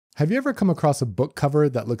Have you ever come across a book cover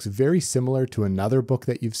that looks very similar to another book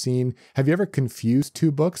that you've seen? Have you ever confused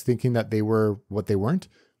two books thinking that they were what they weren't?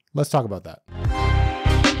 Let's talk about that.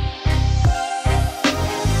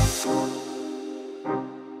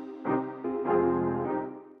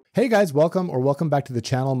 Hey guys, welcome back to the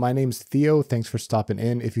channel. My name's Theo. Thanks for stopping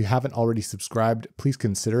in. If you haven't already subscribed, please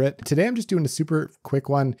consider it. Today I'm just doing a super quick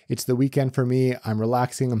one. It's the weekend for me. I'm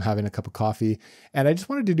relaxing. I'm having a cup of coffee, and I just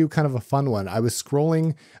wanted to do kind of a fun one. I was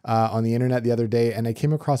scrolling on the internet the other day, and I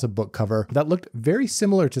came across a book cover that looked very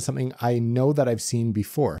similar to something I know that I've seen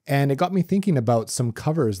before. And it got me thinking about some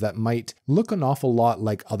covers that might look an awful lot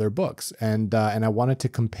like other books. And I wanted to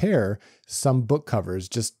compare some book covers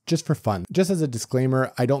just for fun. Just as a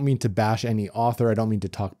disclaimer, I don't mean to bash any author. I don't mean to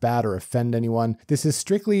talk bad or offend anyone. This is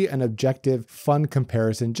strictly an objective, fun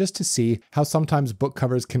comparison just to see how sometimes book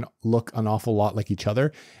covers can look an awful lot like each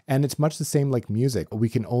other. And it's much the same like music. We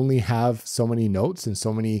can only have so many notes and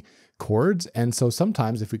so many chords. And so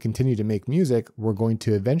sometimes if we continue to make music, we're going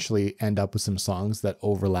to eventually end up with some songs that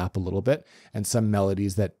overlap a little bit and some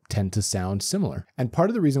melodies that tend to sound similar. And part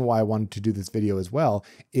of the reason why I wanted to do this video as well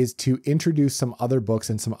is to introduce some other books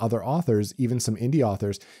and some other authors, even some indie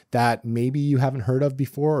authors that maybe you haven't heard of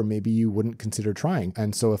before, or maybe you wouldn't consider trying.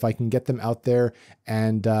 And so if I can get them out there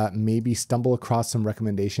and maybe stumble across some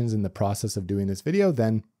recommendations in the process of doing this video,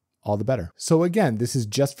 then all the better. So again, this is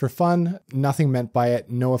just for fun, nothing meant by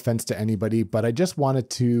it, no offense to anybody, but I just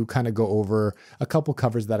wanted to kind of go over a couple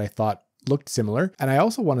covers that I thought looked similar. And I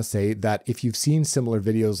also want to say that if you've seen similar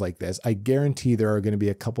videos like this, I guarantee there are going to be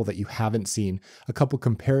a couple that you haven't seen, a couple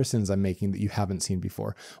comparisons I'm making that you haven't seen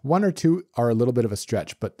before. One or two are a little bit of a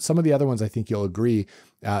stretch, but some of the other ones I think you'll agree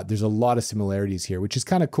there's a lot of similarities here, which is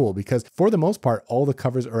kind of cool because for the most part, all the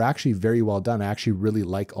covers are actually very well done. I actually really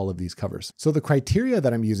like all of these covers. So the criteria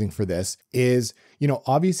that I'm using for this is,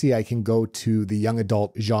 obviously I can go to the young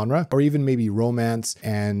adult genre or even maybe romance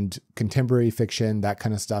and contemporary fiction, that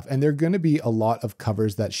kind of stuff. And there are going to be a lot of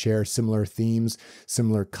covers that share similar themes,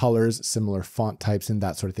 similar colors, similar font types, and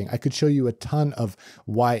that sort of thing. I could show you a ton of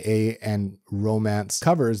YA and romance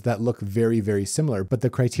covers that look very, very similar. But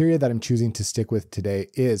the criteria that I'm choosing to stick with today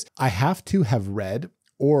is I have to have read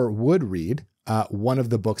or would read one of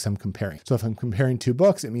the books I'm comparing. So if I'm comparing two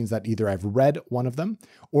books, it means that either I've read one of them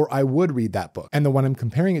or I would read that book. And the one I'm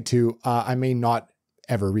comparing it to, I may not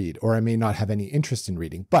ever read, or I may not have any interest in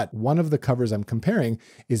reading, but one of the covers I'm comparing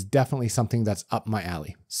is definitely something that's up my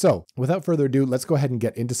alley. So without further ado, let's go ahead and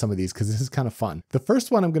get into some of these because this is kind of fun. The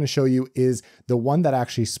first one I'm going to show you is the one that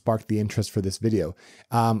actually sparked the interest for this video.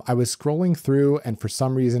 I was scrolling through and for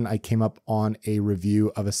some reason I came up on a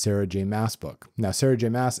review of a Sarah J. Maas book. Now, Sarah J.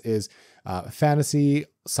 Maas is fantasy.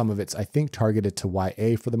 Some of it's, I think, targeted to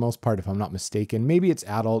YA for the most part, if I'm not mistaken. Maybe it's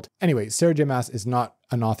adult. Anyway, Sarah J. Maas is not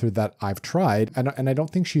an author that I've tried, and I don't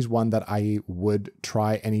think she's one that I would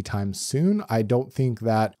try anytime soon. I don't think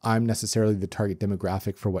that I'm necessarily the target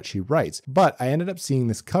demographic for what she writes, but I ended up seeing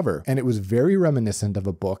this cover, and it was very reminiscent of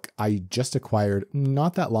a book I just acquired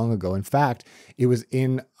not that long ago. In fact, it was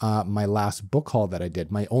in my last book haul that I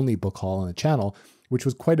did, my only book haul on the channel, which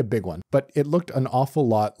was quite a big one, but it looked an awful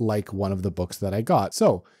lot like one of the books that I got.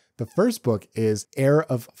 So the first book is Heir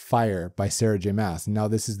of Fire by Sarah J. Maas. Now,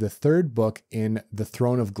 this is the third book in the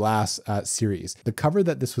Throne of Glass series. The cover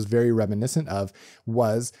that this was very reminiscent of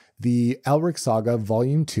was the Elric Saga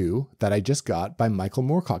Volume 2 that I just got by Michael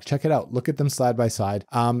Moorcock. Check it out. Look at them side by side.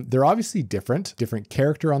 They're obviously different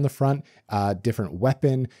character on the front, different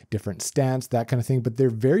weapon, different stance, that kind of thing, but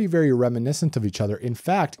they're very, very reminiscent of each other. In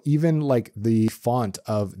fact, even like the font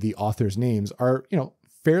of the author's names are,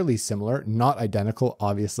 fairly similar, not identical,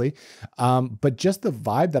 obviously, but just the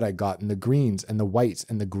vibe that I got in the greens and the whites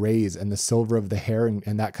and the grays and the silver of the hair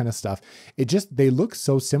and that kind of stuff, they look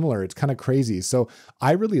so similar. It's kind of crazy. So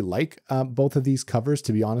I really like both of these covers,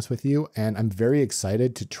 to be honest with you, and I'm very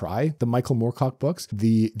excited to try the Michael Moorcock books.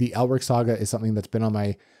 The Elric Saga is something that's been on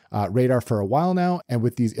my radar for a while now. And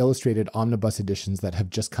with these illustrated omnibus editions that have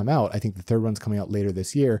just come out, I think the third one's coming out later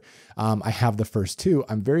this year. I have the first two.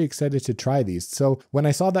 I'm very excited to try these. So when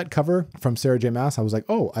I saw that cover from Sarah J. Maas, I was like,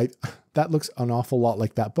 oh, that looks an awful lot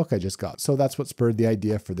like that book I just got. So that's what spurred the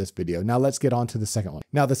idea for this video. Now let's get on to the second one.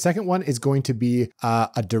 Now the second one is going to be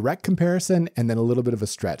a direct comparison and then a little bit of a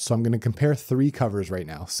stretch. So I'm going to compare three covers right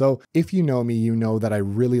now. So if you know me, you know that I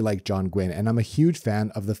really like John Gwynne and I'm a huge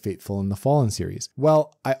fan of the Fateful and the Fallen series.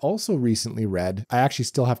 Well, I also recently read, I actually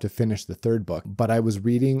still have to finish the third book, but I was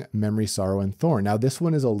reading Memory, Sorrow, and Thorn. Now this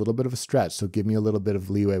one is a little bit of a stretch, so give me a little bit of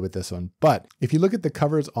leeway with this one. But if you look at the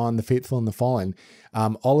covers on the Fateful and the Fallen,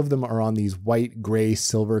 all of them are are on these white, gray,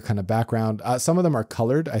 silver kind of background. Some of them are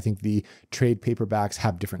colored. I think the trade paperbacks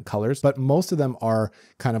have different colors, but most of them are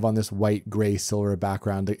kind of on this white, gray, silver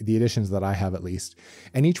background, the editions that I have at least.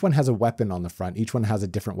 And each one has a weapon on the front. Each one has a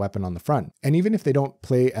different weapon on the front. And even if they don't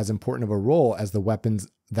play as important of a role as the weapons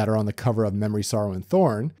that are on the cover of Memory, Sorrow, and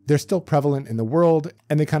Thorn, they're still prevalent in the world,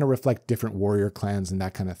 and they kind of reflect different warrior clans and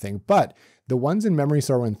that kind of thing. But the ones in Memory,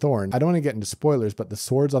 Sorrow, and Thorn, I don't want to get into spoilers, but the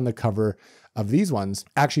swords on the cover of these ones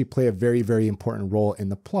actually play a very, very important role in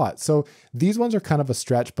the plot. So these ones are kind of a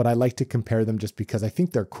stretch, but I like to compare them just because I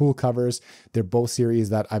think they're cool covers. They're both series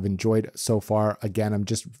that I've enjoyed so far. Again, I'm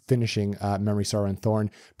just finishing Memory, Sorrow, and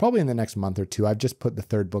Thorn probably in the next month or two. I've just put the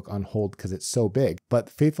third book on hold because it's so big. But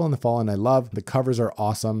Faithful and the Fallen, I love. The covers are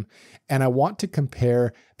awesome. And I want to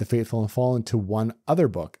compare The Faithful and Fallen to one other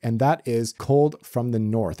book, and that is Cold from the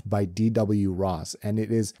North by D.W. Ross. And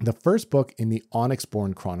it is the first book in the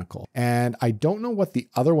Onyxborn Chronicle. And I don't know what the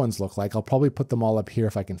other ones look like. I'll probably put them all up here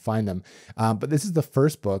if I can find them. But this is the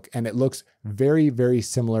first book, and it looks very, very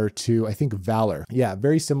similar to, I think, Valor. Yeah,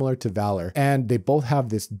 very similar to Valor. And they both have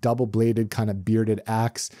this double-bladed kind of bearded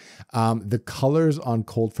axe. The colors on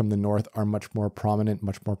Cold from the North are much more prominent,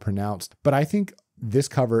 much more pronounced. But I think this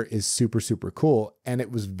cover is super, super cool, and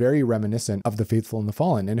it was very reminiscent of The Faithful and the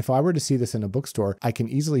Fallen. And if I were to see this in a bookstore, I can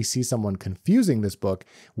easily see someone confusing this book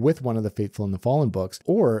with one of the Faithful and the Fallen books,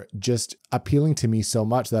 or just appealing to me so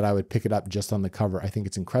much that I would pick it up just on the cover. I think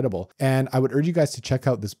it's incredible. And I would urge you guys to check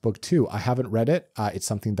out this book too. I haven't read it. It's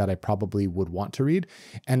something that I probably would want to read.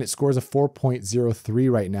 And it scores a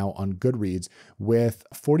 4.03 right now on Goodreads with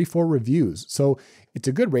 44 reviews. So it's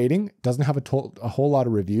a good rating. Doesn't have a whole lot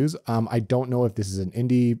of reviews. I don't know if this is an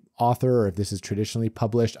indie author or if this is traditionally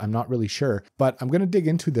published. I'm not really sure, but I'm going to dig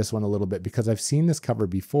into this one a little bit because I've seen this cover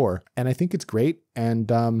before and I think it's great, and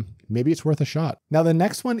maybe it's worth a shot. Now, the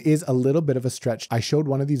next one is a little bit of a stretch. I showed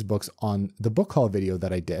one of these books on the book haul video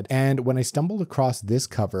that I did, and when I stumbled across this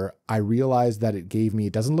cover, I realized that it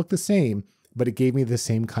doesn't look the same, but it gave me the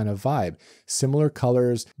same kind of vibe. Similar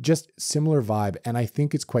colors, just similar vibe, and I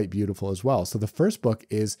think it's quite beautiful as well. So the first book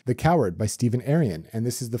is The Coward by Stephen Arion, and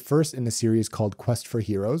this is the first in a series called Quest for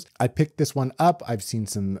Heroes. I picked this one up. I've seen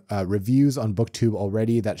some reviews on BookTube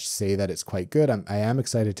already that say that it's quite good. I am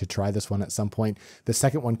excited to try this one at some point. The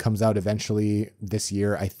second one comes out eventually this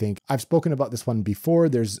year, I think. I've spoken about this one before.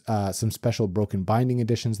 There's some special broken binding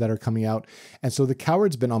editions that are coming out. And so The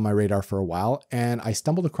Coward's been on my radar for a while, and I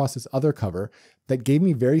stumbled across this other cover that gave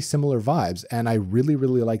me very similar vibes, and I really,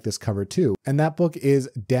 really like this cover too. And that book is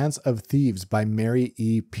Dance of Thieves by Mary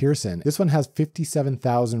E. Pearson. This one has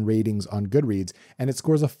 57,000 ratings on Goodreads, and it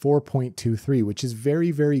scores a 4.23, which is very,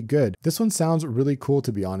 very good. This one sounds really cool,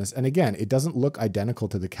 to be honest. And again, it doesn't look identical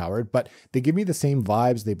to The Coward, but they give me the same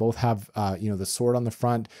vibes. They both have, the sword on the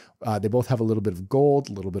front. They both have a little bit of gold,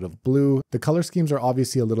 a little bit of blue. The color schemes are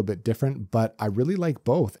obviously a little bit different, but I really like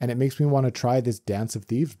both. And it makes me want to try this Dance of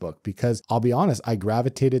Thieves book because I'll be honest, I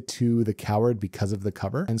gravitated to The Coward because of the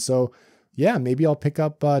cover. And so, yeah, maybe I'll pick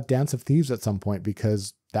up Dance of Thieves at some point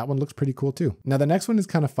because that one looks pretty cool too. Now, the next one is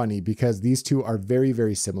kind of funny because these two are very,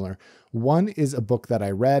 very similar. One is a book that I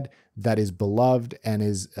read that is beloved and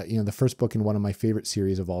is, the first book in one of my favorite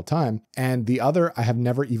series of all time. And the other I have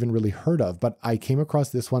never even really heard of, but I came across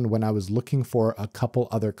this one when I was looking for a couple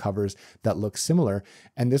other covers that look similar.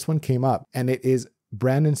 And this one came up, and it is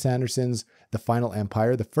Brandon Sanderson's The Final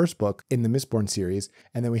Empire, the first book in the Mistborn series.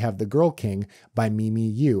 And then we have The Girl King by Mimi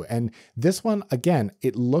Yu. And this one, again,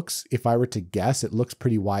 it looks, if I were to guess, it looks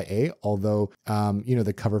pretty YA, although,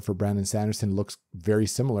 the cover for Brandon Sanderson looks very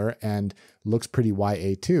similar and looks pretty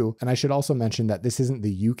YA too. And I should also mention that this isn't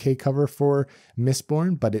the UK cover for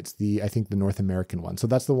Mistborn, but it's I think the North American one. So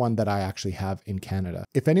that's the one that I actually have in Canada.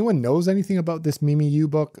 If anyone knows anything about this Mimi Yu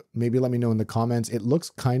book, maybe let me know in the comments. It looks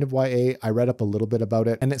kind of YA. I read up a little bit about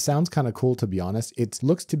it and it sounds kind of cool, to be honest. It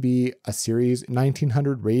looks to be a series,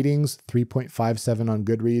 1900 ratings, 3.57 on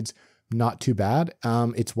Goodreads. Not too bad.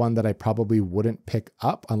 It's one that I probably wouldn't pick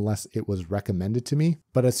up unless it was recommended to me.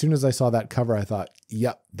 But as soon as I saw that cover, I thought,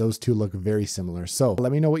 yep, those two look very similar. So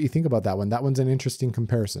let me know what you think about that one. That one's an interesting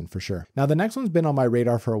comparison for sure. Now, the next one's been on my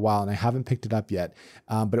radar for a while and I haven't picked it up yet.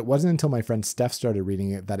 But it wasn't until my friend Steph started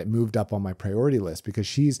reading it that it moved up on my priority list because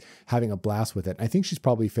she's having a blast with it. I think she's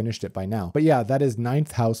probably finished it by now. But yeah, that is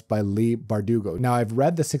Ninth House by Leigh Bardugo. Now, I've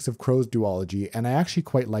read the Six of Crows duology and I actually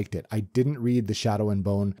quite liked it. I didn't read the Shadow and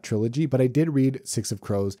Bone trilogy, but I did read Six of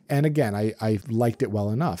Crows. And again, I liked it well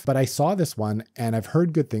enough. But I saw this one and I've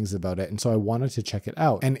heard good things about it. And so I wanted to check it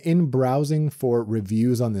out. out. And in browsing for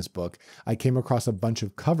reviews on this book, I came across a bunch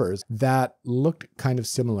of covers that looked kind of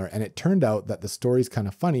similar. And it turned out that the story's kind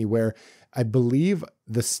of funny, where I believe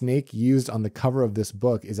the snake used on the cover of this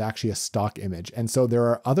book is actually a stock image. And so there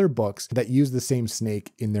are other books that use the same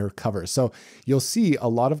snake in their covers. So you'll see a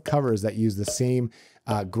lot of covers that use the same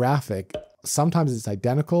graphic. Sometimes it's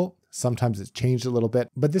identical, sometimes it's changed a little bit,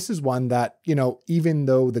 but this is one that, you know, even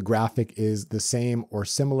though the graphic is the same or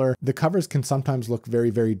similar, the covers can sometimes look very,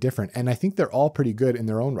 very different. And I think they're all pretty good in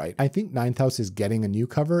their own right. I think Ninth House is getting a new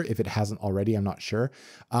cover. If it hasn't already, I'm not sure.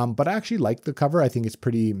 But I actually like the cover. I think it's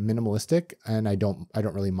pretty minimalistic and I don't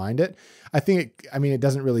really mind it. It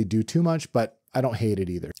doesn't really do too much, but I don't hate it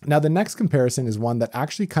either. Now, the next comparison is one that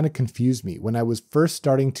actually kind of confused me. When I was first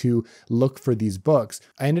starting to look for these books,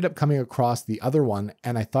 I ended up coming across the other one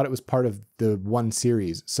and I thought it was part of the one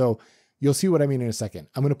series. So you'll see what I mean in a second.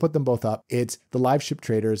 I'm going to put them both up. It's the Live Ship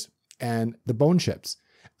Traders and the Bone Ships.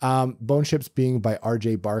 Bone Ships being by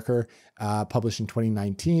R.J. Barker, published in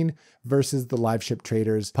 2019, versus the Live Ship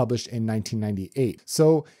Traders, published in 1998.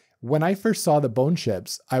 So when I first saw the Bone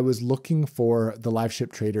Ships, I was looking for the Live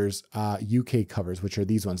Ship Traders UK covers, which are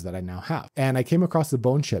these ones that I now have. And I came across the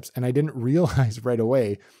Bone Ships and I didn't realize right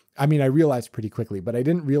away. I realized pretty quickly, but I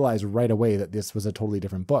didn't realize right away that this was a totally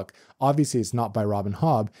different book. Obviously, it's not by Robin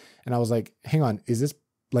Hobb. And I was like, hang on, is this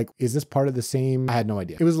part of the same? I had no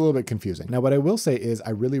idea. It was a little bit confusing. Now, what I will say is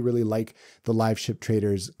I really, really like the Live Ship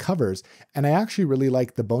Traders covers, and I actually really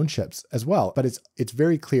like the Bone Ships as well. But it's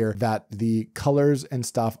very clear that the colors and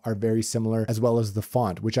stuff are very similar, as well as the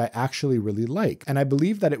font, which I actually really like. And I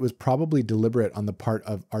believe that it was probably deliberate on the part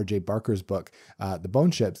of R.J. Barker's book, The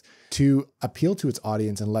Bone Ships, to appeal to its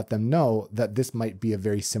audience and let them know that this might be a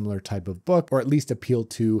very similar type of book, or at least appeal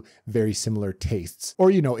to very similar tastes. Or,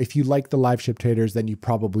 you know, if you like the Live Ship Traders, then you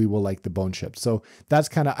probably will like the Bone Ships. So that's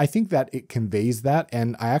I think that it conveys that.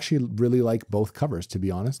 And I actually really like both covers, to be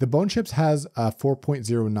honest. The Bone Ships has a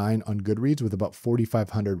 4.09 on Goodreads with about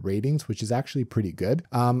 4,500 ratings, which is actually pretty good.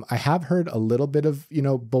 I have heard a little bit of, you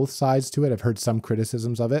know, both sides to it. I've heard some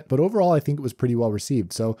criticisms of it, but overall, I think it was pretty well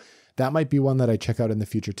received. So that might be one that I check out in the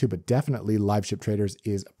future too, but definitely Live Ship Traders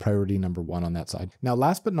is priority number one on that side. Now,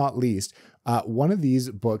 last but not least, one of these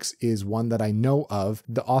books is one that I know of.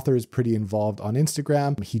 The author is pretty involved on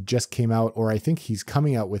Instagram. He just came out, or I think he's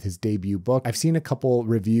coming out with his debut book. I've seen a couple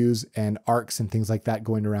reviews and arcs and things like that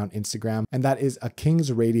going around Instagram, and that is A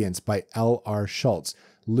King's Radiance by L.R. Schulz,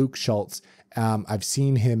 Luke Schulz. I've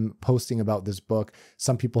seen him posting about this book.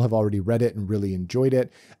 Some people have already read it and really enjoyed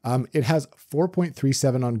it. It has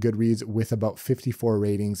 4.37 on Goodreads with about 54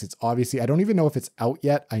 ratings. It's obviously, I don't even know if it's out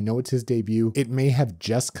yet. I know it's his debut. It may have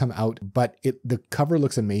just come out, but the cover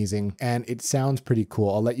looks amazing and it sounds pretty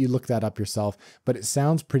cool. I'll let you look that up yourself, but it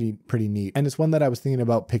sounds pretty neat. And it's one that I was thinking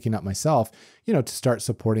about picking up myself, you know, to start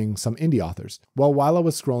supporting some indie authors. Well, while I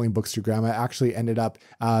was scrolling Bookstagram, I actually ended up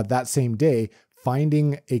that same day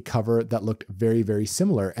finding a cover that looked very, very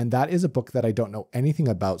similar. And that is a book that I don't know anything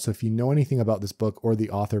about. So if you know anything about this book or the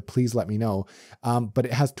author, please let me know. But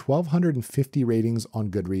it has 1,250 ratings on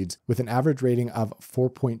Goodreads with an average rating of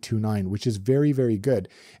 4.29, which is very, very good.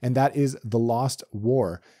 And that is The Lost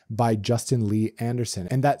War by Justin Lee Anderson.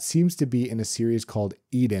 And that seems to be in a series called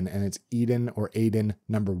Eden, and it's Eden or Aiden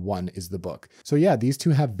 #1 is the book. So yeah, these two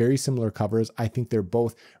have very similar covers. I think they're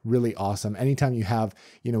both really awesome. Anytime you have,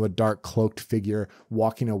 you know, a dark cloaked figure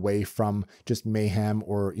walking away from just mayhem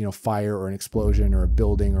or, you know, fire or an explosion or a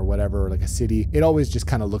building or whatever, or like a city, it always just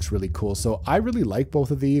kind of looks really cool. So I really like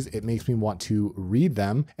both of these. It makes me want to read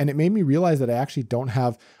them. And it made me realize that I actually don't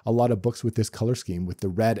have a lot of books with this color scheme, with the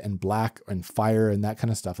red and black and fire and that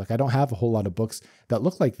kind of stuff. Like I don't have a whole lot of books that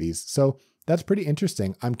look like these. So that's pretty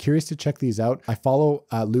interesting. I'm curious to check these out. I follow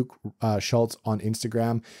Luke Schulz on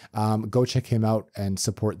Instagram. Go check him out and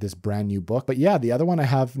support this brand new book. But yeah, the other one I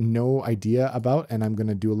have no idea about, and I'm going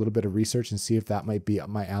to do a little bit of research and see if that might be up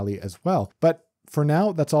my alley as well. But for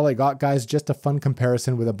now, that's all I got, guys. Just a fun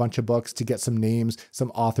comparison with a bunch of books to get some names,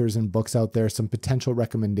 some authors and books out there, some potential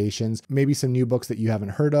recommendations, maybe some new books that you haven't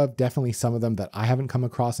heard of, definitely some of them that I haven't come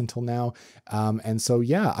across until now. And so,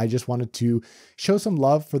 yeah, I just wanted to show some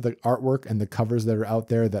love for the artwork and the covers that are out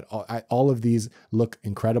there. That all of these look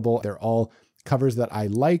incredible. They're all covers that I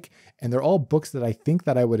like, and they're all books that I think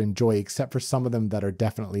that I would enjoy, except for some of them that are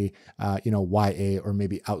definitely, you know, YA or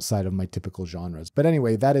maybe outside of my typical genres. But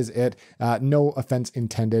anyway, that is it. No offense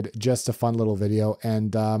intended, just a fun little video.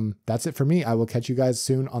 And that's it for me. I will catch you guys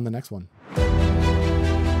soon on the next one.